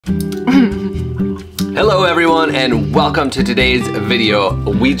Hello everyone and welcome to today's video.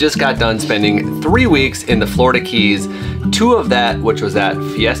 We just got done spending 3 weeks in the Florida Keys, 2 of that which was at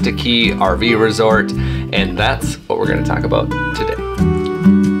Fiesta Key RV Resort, and that's what we're going to talk about today.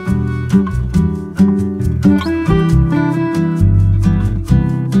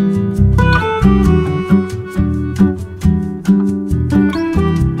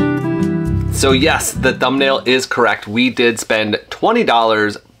 So yes, the thumbnail is correct. We did spend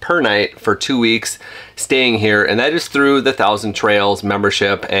 $20 per night for 2 weeks staying here, and that is through the 1,000 Trails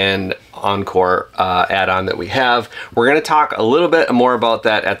membership and Encore add-on that we have. We're going to talk a little bit more about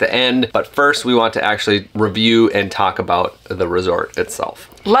that at the end, but first we want to actually review and talk about the resort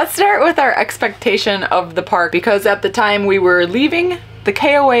itself. Let's start with our expectation of the park, because at the time we were leaving the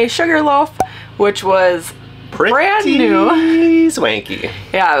KOA Sugarloaf, which was brand new. Swanky.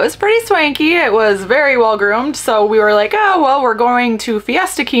 Yeah, it was pretty swanky. It was very well groomed. So we were like, oh, well, we're going to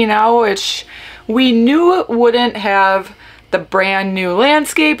Fiesta Key now, which we knew wouldn't have the brand new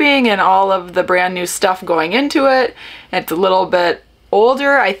landscaping and all of the brand new stuff going into it. It's a little bit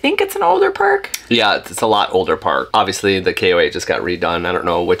older. I think it's an older park. Yeah, it's a lot older park. Obviously, the KOA just got redone. I don't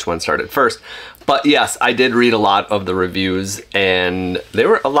know which one started first. But yes, I did read a lot of the reviews, and there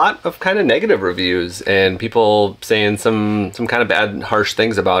were a lot of kind of negative reviews and people saying some kind of bad, harsh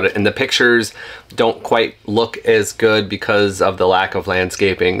things about it. And the pictures don't quite look as good because of the lack of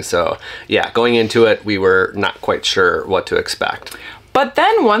landscaping. So yeah, going into it, we were not quite sure what to expect. But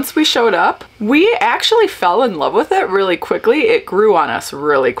then once we showed up, we actually fell in love with it really quickly. It grew on us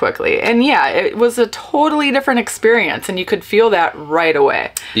really quickly. And yeah, it was a totally different experience, and you could feel that right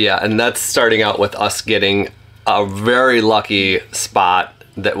away. Yeah, and that's starting out with us getting a very lucky spot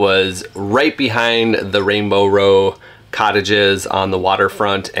that was right behind the Rainbow Row cottages on the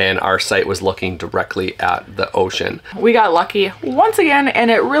waterfront, and our site was looking directly at the ocean. We got lucky once again, and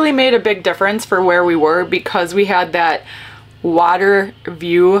it really made a big difference for where we were because we had that water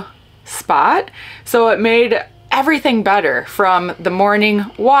view spot. So it made everything better, from the morning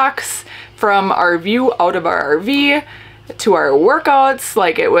walks, from our view out of our RV to our workouts.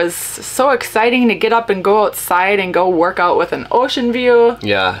 Like, it was so exciting to get up and go outside and go work out with an ocean view.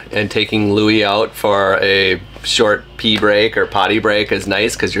 Yeah, and taking Louie out for a short pee break or potty break is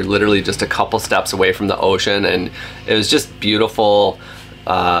nice because you're literally just a couple steps away from the ocean, and it was just beautiful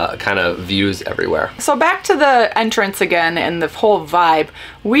kind of views everywhere. So back to the entrance again and the whole vibe.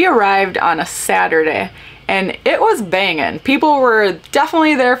 We arrived on a Saturday and it was banging. People were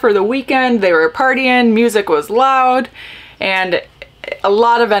definitely there for the weekend. They were partying, music was loud, and a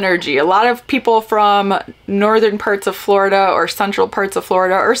lot of energy. A lot of people from northern parts of Florida or central parts of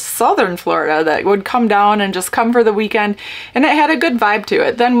Florida or southern Florida that would come down and just come for the weekend, and it had a good vibe to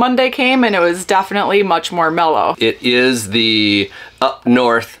it. Then Monday came and it was definitely much more mellow. It is the up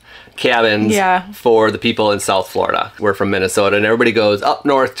north cabins for the people in South Florida. We're from Minnesota and everybody goes up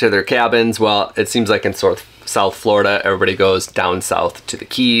north to their cabins. Well, it seems like in South Florida, everybody goes down south to the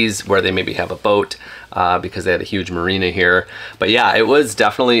Keys where they maybe have a boat because they had a huge marina here. But yeah, it was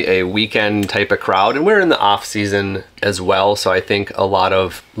definitely a weekend type of crowd, and we're in the off season as well, so I think a lot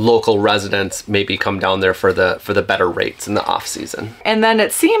of local residents maybe come down there for the better rates in the off season. And then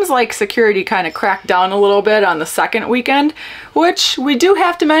it seems like security kind of cracked down a little bit on the second weekend, which we do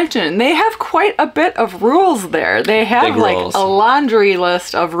have to mention. They have quite a bit of rules there. They have like a laundry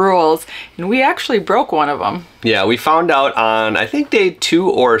list of rules, and we actually broke one of them. Yeah, we found out on, I think, day 2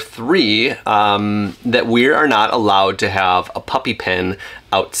 or 3 that we are not allowed to have a puppy pen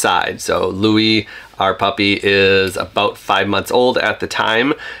outside. So Louie, our puppy, is about 5 months old at the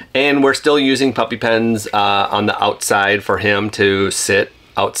time, and we're still using puppy pens on the outside for him to sit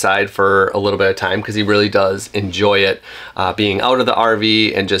outside for a little bit of time because he really does enjoy it, being out of the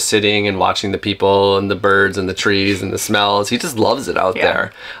RV and just sitting and watching the people and the birds and the trees and the smells. He just loves it out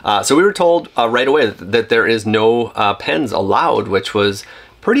there. So we were told right away that there is no pens allowed, which was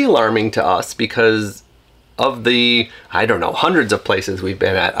pretty alarming to us because of the, I don't know, hundreds of places we've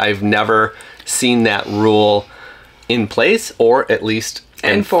been at. I've never seen that rule in place, or at least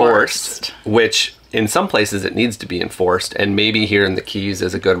enforced, which in some places it needs to be enforced, and maybe here in the Keys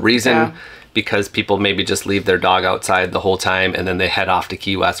is a good reason, because people maybe just leave their dog outside the whole time and then they head off to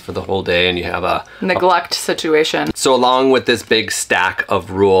Key West for the whole day, and you have a neglect situation. So along with this big stack of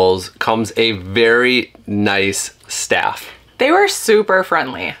rules comes a very nice staff. They were super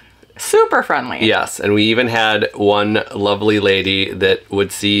friendly. Super friendly. Yes, and we even had one lovely lady that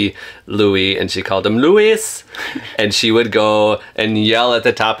would see Louie and she called him Louis, and she would go and yell at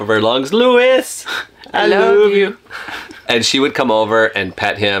the top of her lungs, "Louis, I love you." And she would come over and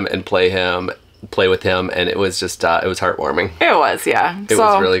pet him and play him play with him, and it was just it was heartwarming. It was, yeah. It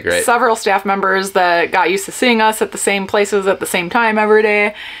was really great. Several staff members that got used to seeing us at the same places at the same time every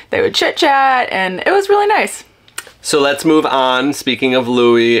day. They would chit chat, and it was really nice. So let's move on, speaking of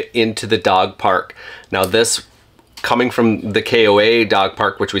Louie, into the dog park. Now this, coming from the KOA dog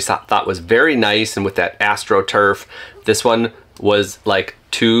park, which we thought was very nice, and with that AstroTurf, this one was like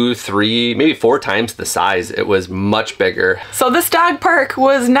 2, 3, maybe 4 times the size. It was much bigger. So this dog park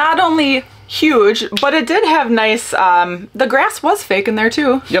was not only huge, but it did have nice, the grass was fake in there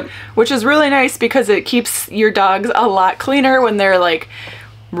too. Yep. Which is really nice because it keeps your dogs a lot cleaner when they're like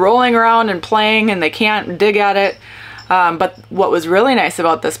rolling around and playing and they can't dig at it. But what was really nice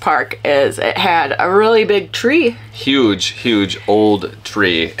about this park is it had a really big tree. Huge old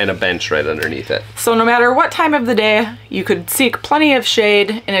tree and a bench right underneath it. So no matter what time of the day, you could seek plenty of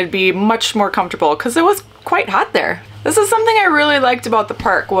shade and it'd be much more comfortable because it was quite hot there. This is something I really liked about the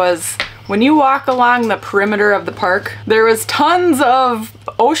park was when you walk along the perimeter of the park, there was tons of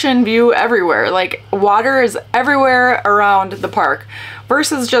ocean view everywhere. Like water is everywhere around the park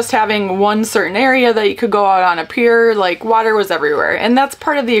versus just having one certain area that you could go out on a pier. Like water was everywhere. And that's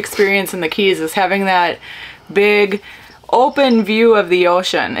part of the experience in the Keys is having that big open view of the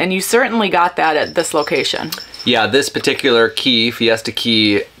ocean. And you certainly got that at this location. Yeah, this particular key, Fiesta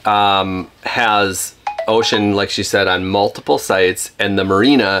Key, has ocean, like she said, on multiple sites, and the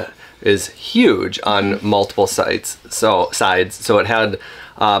marina is huge on multiple sides. So it had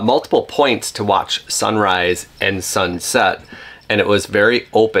multiple points to watch sunrise and sunset, and it was very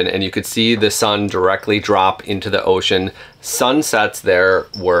open, and you could see the sun directly drop into the ocean. Sunsets there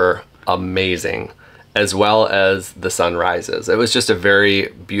were amazing, as well as the sunrises. It was just a very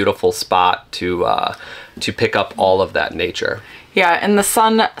beautiful spot to pick up all of that nature. Yeah, and the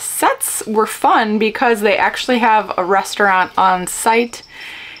sunsets were fun because they actually have a restaurant on site.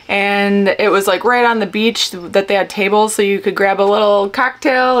 And it was like right on the beach that they had tables so you could grab a little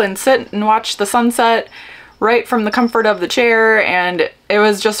cocktail and sit and watch the sunset right from the comfort of the chair. And it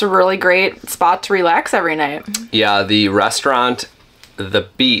was just a really great spot to relax every night. Yeah, the restaurant, the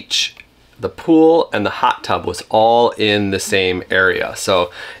beach, the pool, and the hot tub was all in the same area.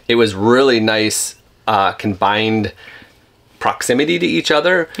 So it was really nice combined proximity to each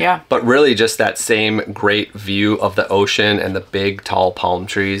other, yeah, but really just that same great view of the ocean and the big tall palm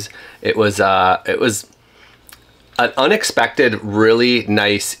trees. It was an unexpected, really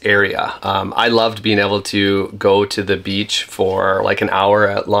nice area. I loved being able to go to the beach for like an hour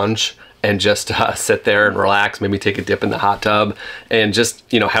at lunch and just sit there and relax, maybe take a dip in the hot tub, and just,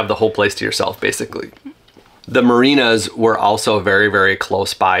 you know, have the whole place to yourself basically. The marinas were also very, very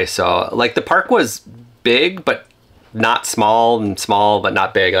close by. So like the park was big, but not small, and small but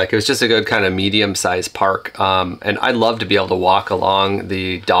not big. Like it was just a good kind of medium-sized park, and I love to be able to walk along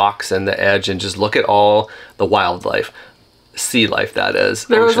the docks and the edge and just look at all the wildlife, sea life that is.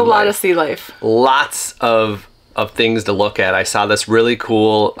 There was a lot of sea life. Lots of things to look at. I saw this really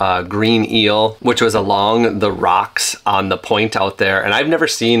cool green eel, which was along the rocks on the point out there, and I've never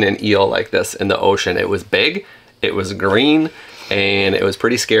seen an eel like this in the ocean. It was big, it was green, and it was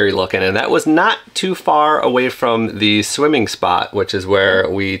pretty scary looking, and that was not too far away from the swimming spot, which is where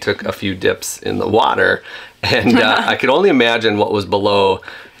we took a few dips in the water, and I could only imagine what was below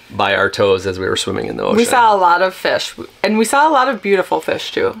by our toes as we were swimming in the ocean. We saw a lot of fish, and we saw a lot of beautiful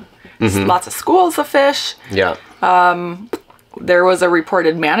fish too. Lots of schools of fish. Yeah. There was a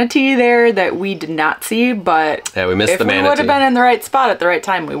reported manatee there that we did not see, but yeah, we missed the manatee. If we would have been in the right spot at the right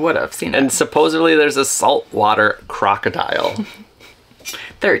time, we would have seen it. And supposedly there's a saltwater crocodile.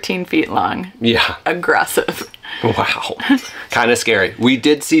 13 feet long. Yeah. Aggressive. Wow. Kind of scary. We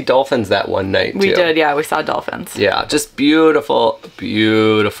did see dolphins that one night, too. We did, yeah. We saw dolphins. Yeah, just beautiful,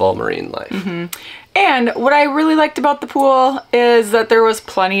 beautiful marine life. And what I really liked about the pool is that there was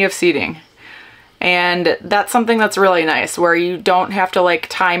plenty of seating. And that's something that's really nice, where you don't have to like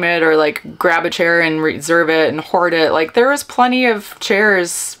time it or like grab a chair and reserve it and hoard it. Like there was plenty of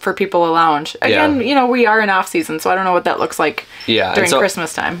chairs for people to lounge. Again, you know, we are in off season, so I don't know what that looks like during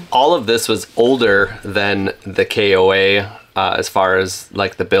Christmas time. All of this was older than the KOA as far as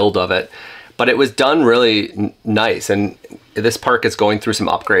like the build of it, but it was done really nice. And this park is going through some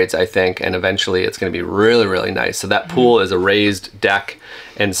upgrades, I think, and eventually it's going to be really, really nice. So that pool is a raised deck.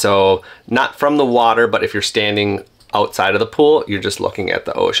 And so not from the water, but if you're standing outside of the pool, you're just looking at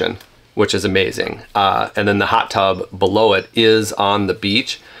the ocean, which is amazing. And then the hot tub below it is on the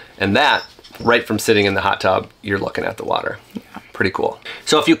beach. And that, right from sitting in the hot tub, you're looking at the water. Yeah. Pretty cool.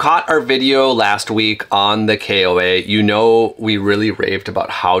 So if you caught our video last week on the KOA, you know we really raved about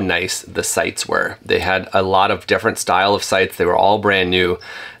how nice the sites were. They had a lot of different style of sites. They were all brand new.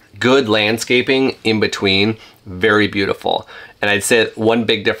 good landscaping in between, very beautiful. And I'd say one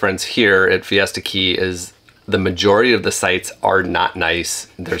big difference here at Fiesta Key is the majority of the sites are not nice.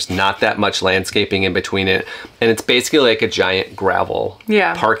 There's not that much landscaping in between it. And it's basically like a giant gravel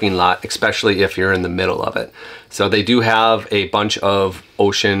parking lot, especially if you're in the middle of it. So they do have a bunch of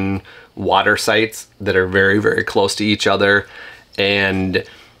ocean water sites that are very, very close to each other. And,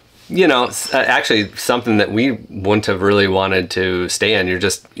 you know, actually something that we wouldn't have really wanted to stay in.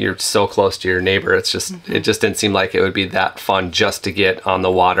 You're so close to your neighbor. It's just, it just didn't seem like it would be that fun just to get on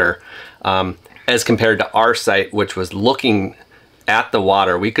the water. As compared to our site, which was looking at the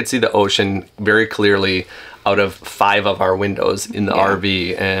water. We could see the ocean very clearly out of 5 of our windows in the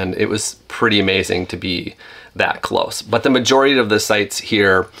RV, and it was pretty amazing to be that close. But the majority of the sites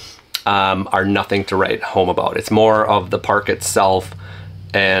here are nothing to write home about. It's more of the park itself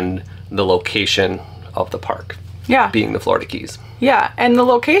and the location of the park. Yeah. Being the Florida Keys. Yeah, and the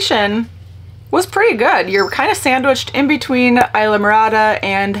location was pretty good. You're kind of sandwiched in between Isla Mirada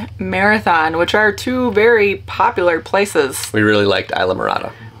and Marathon, which are 2 very popular places. We really liked Isla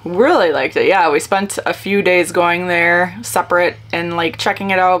Mirada. Really liked it, yeah. We spent a few days going there separate and like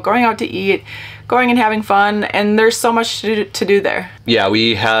checking it out, going out to eat, going and having fun, and there's so much to do there. Yeah,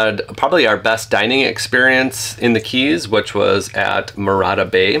 we had probably our best dining experience in the Keys, which was at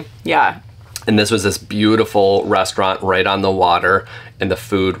Mirada Bay. Yeah. And this was this beautiful restaurant right on the water, and the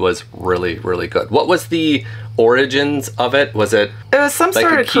food was really, really good. What was the origins of it? Was it? It was some like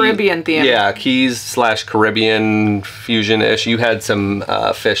sort of Caribbean theme. Yeah, Keys/Caribbean fusion-ish. You had some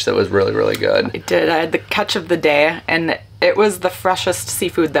fish that was really, really good. I did. I had the catch of the day, and it was the freshest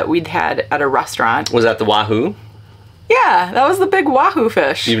seafood that we'd had at a restaurant. Was that the wahoo? Yeah, that was the big wahoo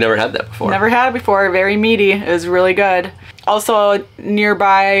fish. You've never had that before? Never had it before. Very meaty. It was really good. Also,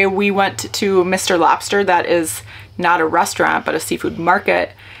 nearby, we went to Mr. Lobster. That is not a restaurant, but a seafood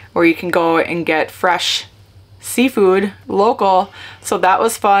market where you can go and get fresh seafood, local. So that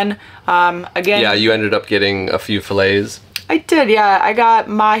was fun. Again, yeah, you ended up getting a few fillets. I did, yeah. I got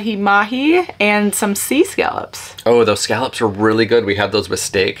mahi-mahi and some sea scallops. Oh, those scallops were really good. We had those with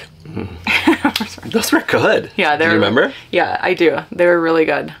steak. Those were good. Yeah, do you remember? Yeah, I do. They were really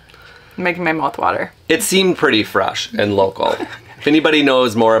good. Making my mouth water. It seemed pretty fresh and local. If anybody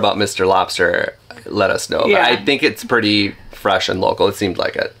knows more about Mr. Lobster, let us know. Yeah. But I think it's pretty fresh and local. It seemed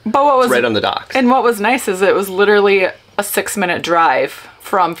like it. But what was it's right on the docks. And what was nice is it was literally a 6-minute drive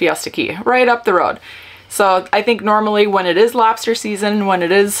from Fiesta Key, right up the road. So I think normally when it is lobster season, when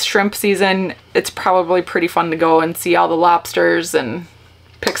it is shrimp season, it's probably pretty fun to go and see all the lobsters and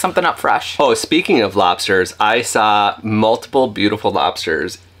pick something up fresh. Oh, speaking of lobsters, I saw multiple beautiful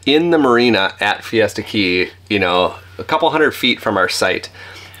lobsters in the marina at Fiesta Key, you know, a couple 100 feet from our site.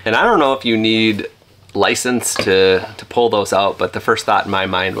 And I don't know if you need license to pull those out, but the first thought in my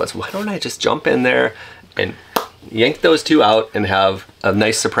mind was, why don't I just jump in there and yank those 2 out and have a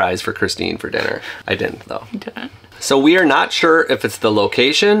nice surprise for Christine for dinner. I didn't, though. You didn't. So we are not sure if it's the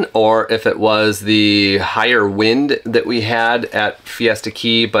location or if it was the higher wind that we had at Fiesta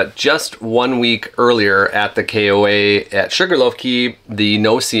Key, but just 1 week earlier at the KOA at Sugarloaf Key, the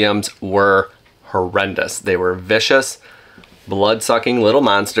no-see-ums were horrendous. They were vicious, blood-sucking little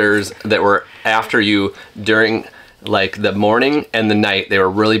monsters that were after you during like the morning and the night. They were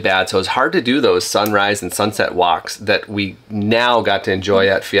really bad, so it was hard to do those sunrise and sunset walks that we now got to enjoy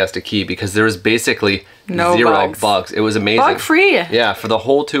at Fiesta Key because there was basically no zero bugs. It was amazing. Bug free. Yeah, for the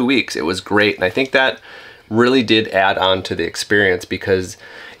whole 2 weeks. It was great, and I think that really did add on to the experience because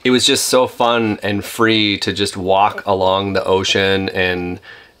it was just so fun and free to just walk along the ocean and,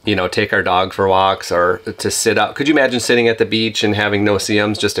 you know, take our dog for walks or to sit out. Could you imagine sitting at the beach and having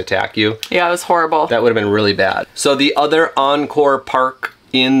no-see-ums just attack you? Yeah, it was horrible. That would have been really bad. So the other Encore park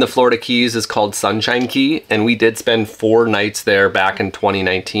in the Florida Keys is called Sunshine Key, and we did spend 4 nights there back in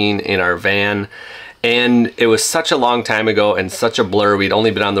 2019 in our van. And it was such a long time ago and such a blur. We'd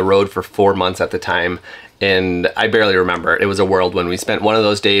only been on the road for 4 months at the time, and I barely remember. It was a whirlwind. We spent one of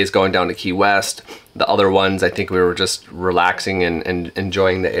those days going down to Key West. The other ones, I think we were just relaxing and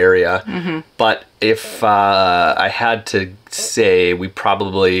enjoying the area. But if I had to say, we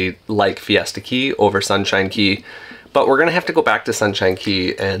probably like Fiesta Key over Sunshine Key. But we're going to have to go back to Sunshine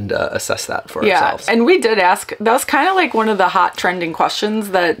Key and assess that for ourselves. Yeah, and we did ask. That was kind of like one of the hot trending questions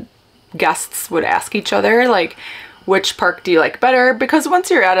that guests would ask each other, like, which park do you like better? Because once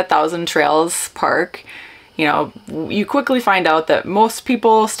you're at 1,000 Trails Park, you know, you quickly find out that most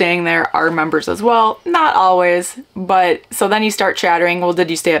people staying there are members as well. Not always, but so then you start chattering, well,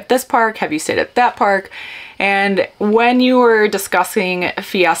 did you stay at this park? Have you stayed at that park? And when you were discussing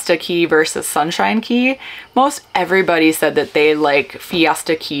Fiesta Key versus Sunshine Key, most everybody said that they like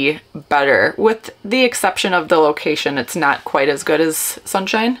Fiesta Key better, with the exception of the location. It's not quite as good as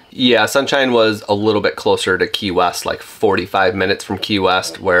Sunshine. Yeah, Sunshine was a little bit closer to Key West, like 45 minutes from Key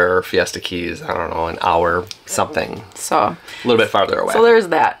West, where Fiesta Key is, I don't know, an hour something. So a little bit farther away. So there's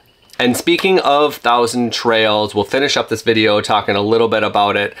that. And speaking of Thousand Trails, we'll finish up this video talking a little bit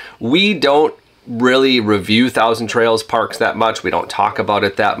about it. We don't really review Thousand Trails parks that much. We don't talk about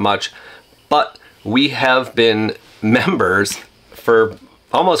it that much, but we have been members for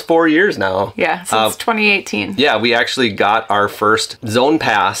almost 4 years now. Yeah, since 2018. Yeah, we actually got our first zone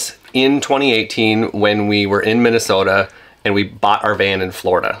pass in 2018 when we were in Minnesota, and we bought our van in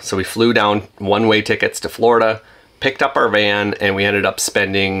Florida. So we flew down one-way tickets to Florida, picked up our van, and we ended up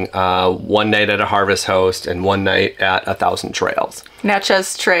spending one night at a Harvest Host and one night at 1,000 Trails.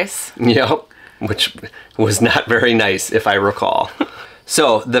 Natchez Trace. Yep, which was not very nice, if I recall.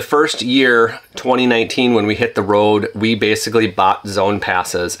 So the first year, 2019, when we hit the road, we basically bought zone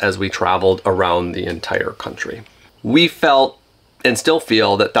passes as we traveled around the entire country. We felt and still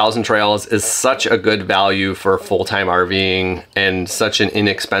feel that 1,000 Trails is such a good value for full-time RVing and such an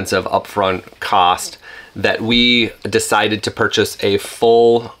inexpensive upfront cost that we decided to purchase a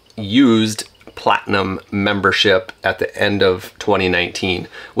full used Platinum membership at the end of 2019,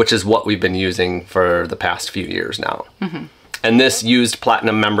 which is what we've been using for the past few years now. Mm-hmm. And this used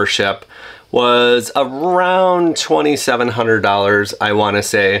Platinum membership was around $2,700, I want to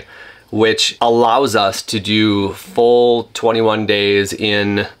say, which allows us to do full 21 days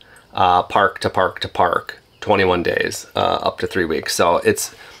in park to park to park, 21 days, up to 3 weeks. So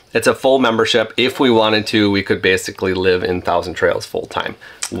it's a full membership. If we wanted to, we could basically live in 1,000 Trails full time,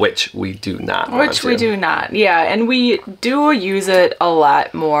 which we do not. Which we do not, yeah. And we do use it a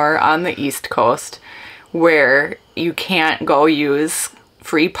lot more on the East Coast, where you can't go use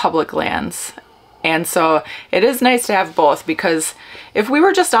free public lands. And so it is nice to have both, because if we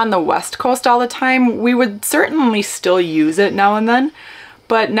were just on the West Coast all the time, we would certainly still use it now and then,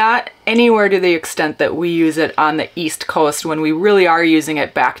 but not anywhere to the extent that we use it on the East Coast when we really are using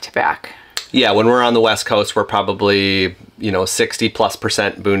it back to back. Yeah, when we're on the West Coast, we're probably,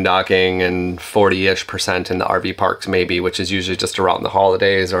 60+% boondocking and 40-ish% in the RV parks maybe, which is usually just around the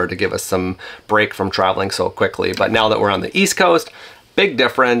holidays or to give us some break from traveling so quickly. But now that we're on the East Coast, big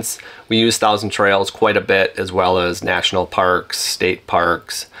difference. We use 1,000 Trails quite a bit, as well as national parks, state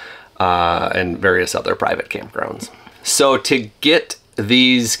parks, and various other private campgrounds. So to get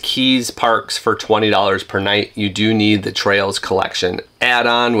these Keys parks for $20 per night, you do need the Trails Collection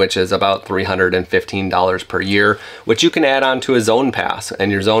add-on, which is about $315 per year, which you can add on to a Zone Pass.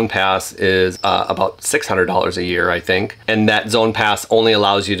 And your Zone Pass is about $600 a year, I think. And that Zone Pass only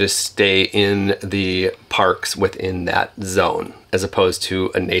allows you to stay in the parks within that zone, as opposed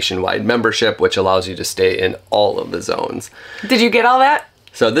to a nationwide membership, which allows you to stay in all of the zones. Did you get all that?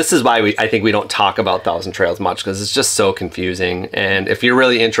 So this is why I think we don't talk about 1,000 Trails much, because it's just so confusing. And if you're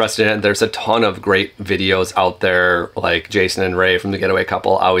really interested in it, there's a ton of great videos out there, like Jason and Ray from The Getaway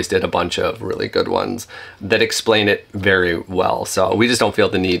Couple always did a bunch of really good ones that explain it very well. So we just don't feel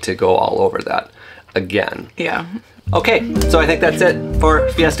the need to go all over that again. Yeah. Okay, so I think that's it for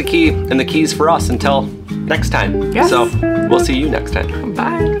Fiesta Key and the Keys for us until next time. Yes. So we'll see you next time.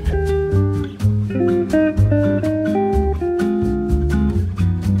 Bye.